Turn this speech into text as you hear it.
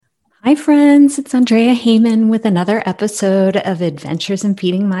Hi, friends. It's Andrea Heyman with another episode of Adventures in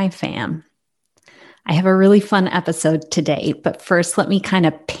Feeding My Fam. I have a really fun episode today, but first, let me kind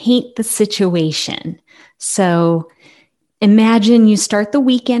of paint the situation. So, imagine you start the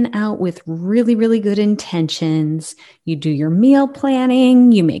weekend out with really, really good intentions. You do your meal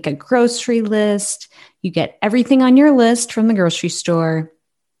planning, you make a grocery list, you get everything on your list from the grocery store,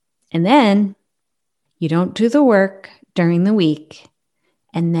 and then you don't do the work during the week.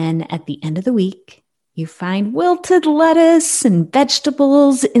 And then at the end of the week, you find wilted lettuce and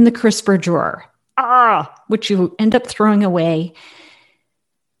vegetables in the crisper drawer, which you end up throwing away.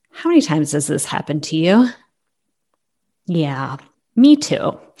 How many times has this happened to you? Yeah, me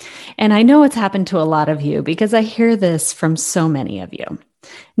too. And I know it's happened to a lot of you because I hear this from so many of you.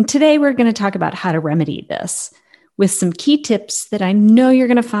 And today we're going to talk about how to remedy this with some key tips that I know you're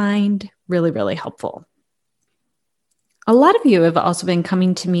going to find really, really helpful. A lot of you have also been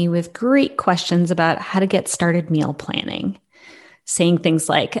coming to me with great questions about how to get started meal planning, saying things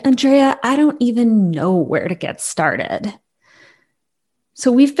like, Andrea, I don't even know where to get started.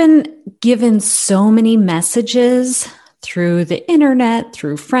 So we've been given so many messages through the internet,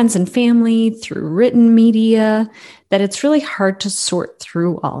 through friends and family, through written media, that it's really hard to sort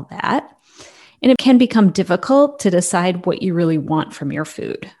through all that. And it can become difficult to decide what you really want from your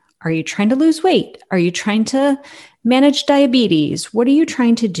food. Are you trying to lose weight? Are you trying to manage diabetes? What are you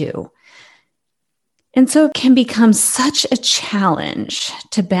trying to do? And so it can become such a challenge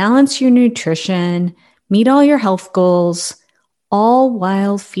to balance your nutrition, meet all your health goals, all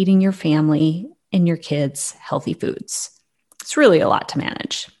while feeding your family and your kids healthy foods. It's really a lot to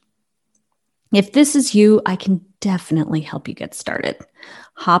manage. If this is you, I can definitely help you get started.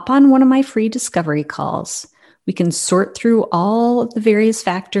 Hop on one of my free discovery calls. We can sort through all of the various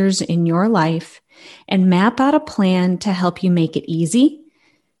factors in your life and map out a plan to help you make it easy.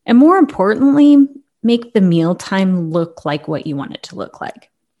 And more importantly, make the mealtime look like what you want it to look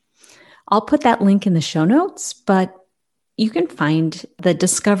like. I'll put that link in the show notes, but you can find the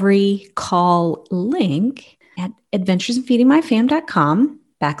discovery call link at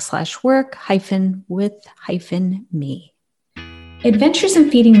adventuresinfeedingmyfam.com/work-with-me. Adventures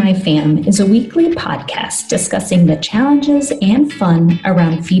in Feeding My Fam is a weekly podcast discussing the challenges and fun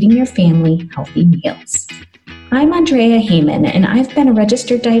around feeding your family healthy meals. I'm Andrea Heyman, and I've been a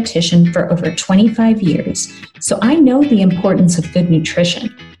registered dietitian for over 25 years, so I know the importance of good nutrition.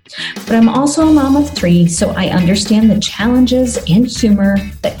 But I'm also a mom of 3, so I understand the challenges and humor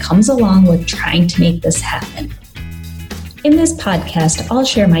that comes along with trying to make this happen. In this podcast, I'll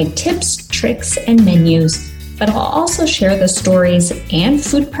share my tips, tricks, and menus, but I'll also share the stories and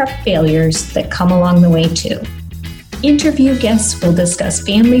food prep failures that come along the way too. Interview guests will discuss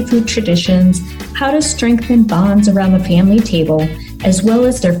family food traditions, how to strengthen bonds around the family table, as well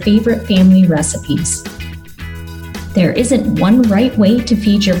as their favorite family recipes. There isn't one right way to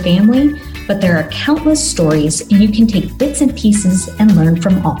feed your family, but there are countless stories, and you can take bits and pieces and learn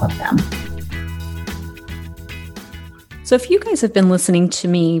from all of them. So if you guys have been listening to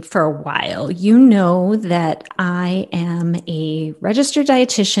me for a while, you know that I am a registered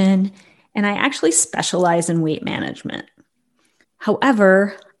dietitian and I actually specialize in weight management.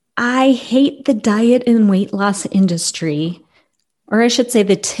 However, I hate the diet and weight loss industry, or I should say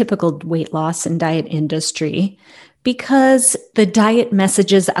the typical weight loss and diet industry, because the diet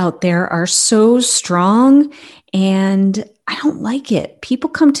messages out there are so strong and I don't like it. People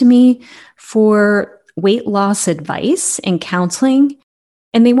come to me for weight loss advice and counseling,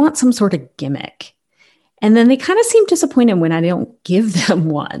 and they want some sort of gimmick. And then they kind of seem disappointed when I don't give them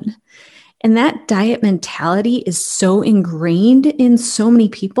one. And that diet mentality is so ingrained in so many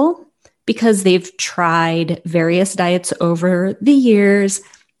people because they've tried various diets over the years.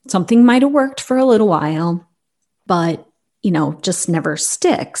 Something might have worked for a little while, but, just never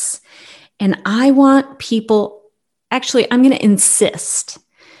sticks. And I want people, actually, I'm going to insist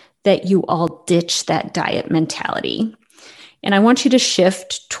that you all ditch that diet mentality. And I want you to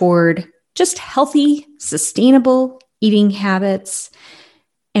shift toward just healthy, sustainable eating habits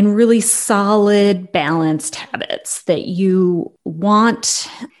and really solid, balanced habits that you want.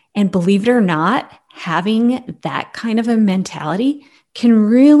 And believe it or not, having that kind of a mentality can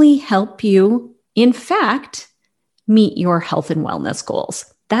really help you, in fact, meet your health and wellness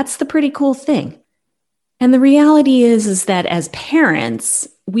goals. That's the pretty cool thing. And the reality is that as parents,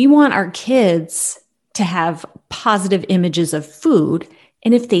 we want our kids to have positive images of food.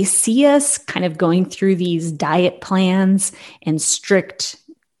 And if they see us kind of going through these diet plans and strict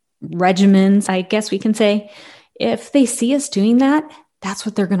regimens, I guess we can say, if they see us doing that, that's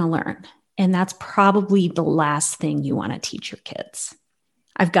what they're going to learn. And that's probably the last thing you want to teach your kids.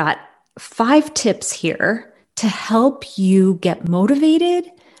 I've got 5 tips here to help you get motivated,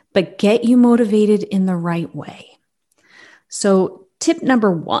 but get you motivated in the right way. So, tip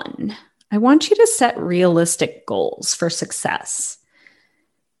number 1, I want you to set realistic goals for success.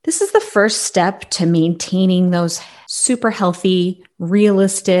 This is the first step to maintaining those super healthy,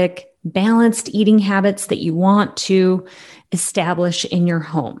 realistic, balanced eating habits that you want to establish in your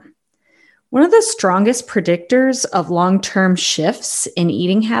home. One of the strongest predictors of long-term shifts in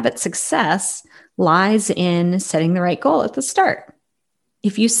eating habit success lies in setting the right goal at the start.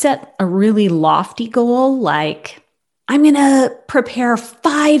 If you set a really lofty goal, like, I'm going to prepare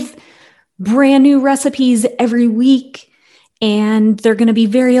 5 brand new recipes every week, and they're going to be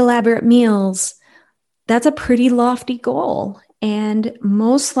very elaborate meals, that's a pretty lofty goal. And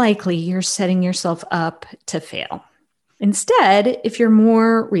most likely you're setting yourself up to fail. Instead, if you're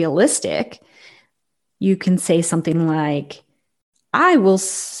more realistic, you can say something like, I will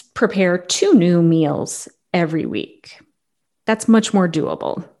prepare 2 new meals every week. That's much more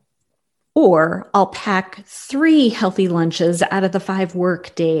doable. Or I'll pack 3 healthy lunches out of the 5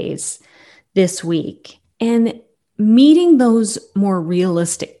 work days this week. And meeting those more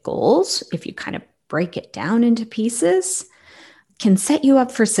realistic goals, if you kind of break it down into pieces, can set you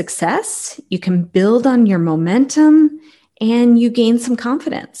up for success. You can build on your momentum and you gain some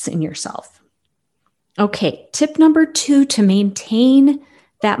confidence in yourself. Okay, tip number 2 to maintain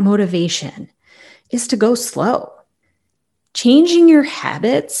that motivation is to go slow. Changing your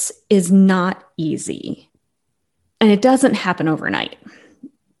habits is not easy, and it doesn't happen overnight.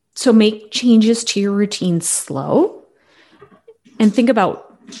 So make changes to your routine slow and think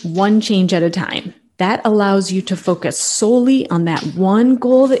about one change at a time. That allows you to focus solely on that one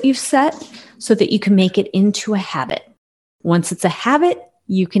goal that you've set so that you can make it into a habit. Once it's a habit,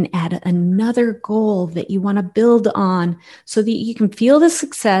 you can add another goal that you want to build on so that you can feel the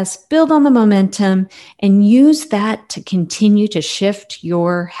success, build on the momentum, and use that to continue to shift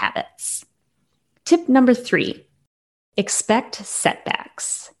your habits. Tip number 3, expect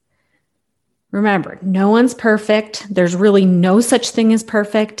setbacks. Remember, no one's perfect. There's really no such thing as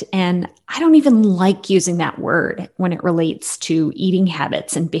perfect. And I don't even like using that word when it relates to eating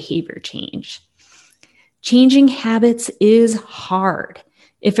habits and behavior change. Changing habits is hard.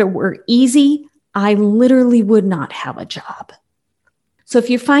 If it were easy, I literally would not have a job. So if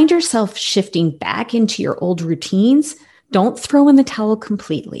you find yourself shifting back into your old routines, don't throw in the towel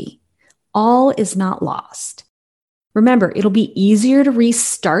completely. All is not lost. Remember, it'll be easier to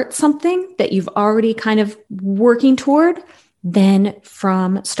restart something that you've already kind of working toward than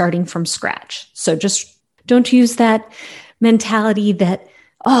from starting from scratch. So just don't use that mentality that,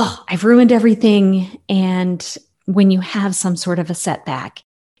 oh, I've ruined everything. And when you have some sort of a setback,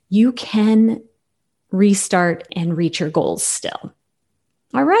 you can restart and reach your goals still.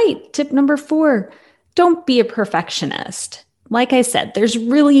 All right, tip number 4, don't be a perfectionist. Like I said, there's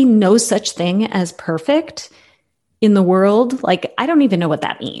really no such thing as perfect in the world. Like, I don't even know what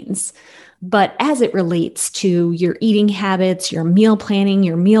that means. But as it relates to your eating habits, your meal planning,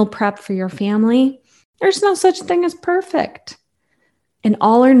 your meal prep for your family, there's no such thing as perfect. An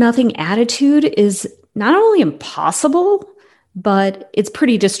all or nothing attitude is not only impossible, but it's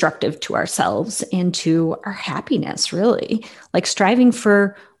pretty destructive to ourselves and to our happiness, really. Like striving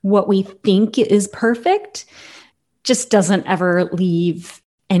for what we think is perfect just doesn't ever leave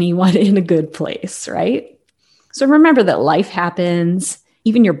anyone in a good place, right? So remember that life happens.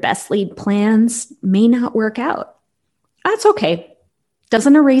 Even your best laid plans may not work out. That's okay.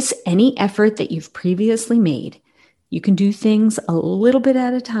 Doesn't erase any effort that you've previously made. You can do things a little bit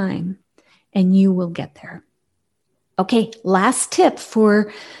at a time, and you will get there. Okay, last tip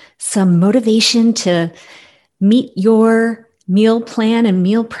for some motivation to meet your meal plan and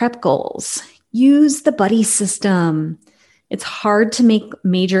meal prep goals. Use the buddy system. It's hard to make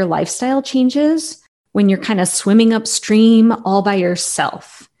major lifestyle changes when you're kind of swimming upstream all by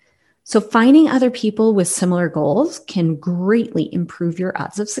yourself. So finding other people with similar goals can greatly improve your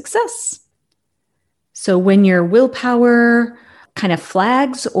odds of success. So when your willpower kind of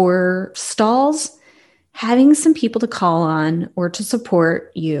flags or stalls, having some people to call on or to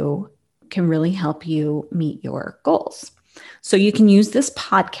support you can really help you meet your goals. So you can use this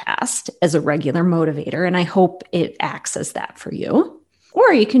podcast as a regular motivator, and I hope it acts as that for you.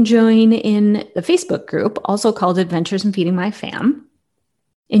 Or you can join in the Facebook group, also called Adventures in Feeding My Fam.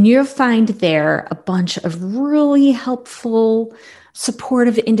 And you'll find there a bunch of really helpful,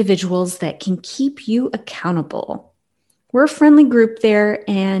 supportive individuals that can keep you accountable. We're a friendly group there,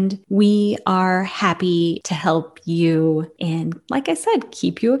 and we are happy to help you and, like I said,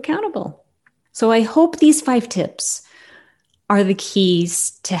 keep you accountable. So I hope these 5 tips are the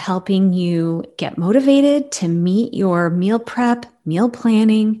keys to helping you get motivated to meet your meal prep, meal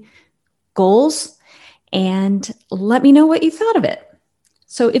planning goals, and let me know what you thought of it.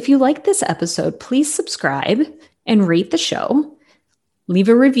 So if you like this episode, please subscribe and rate the show, leave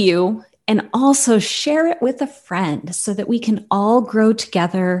a review, and also share it with a friend so that we can all grow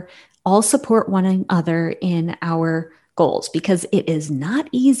together, all support one another in our goals, because it is not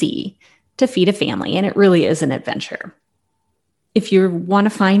easy to feed a family, and it really is an adventure. If you want to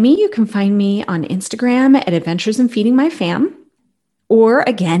find me, you can find me on Instagram at Adventures in Feeding My Fam, or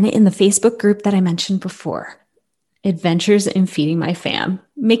again in the Facebook group that I mentioned before, Adventures in Feeding My Fam.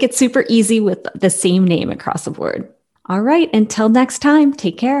 Make it super easy with the same name across the board. All right, until next time,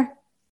 take care.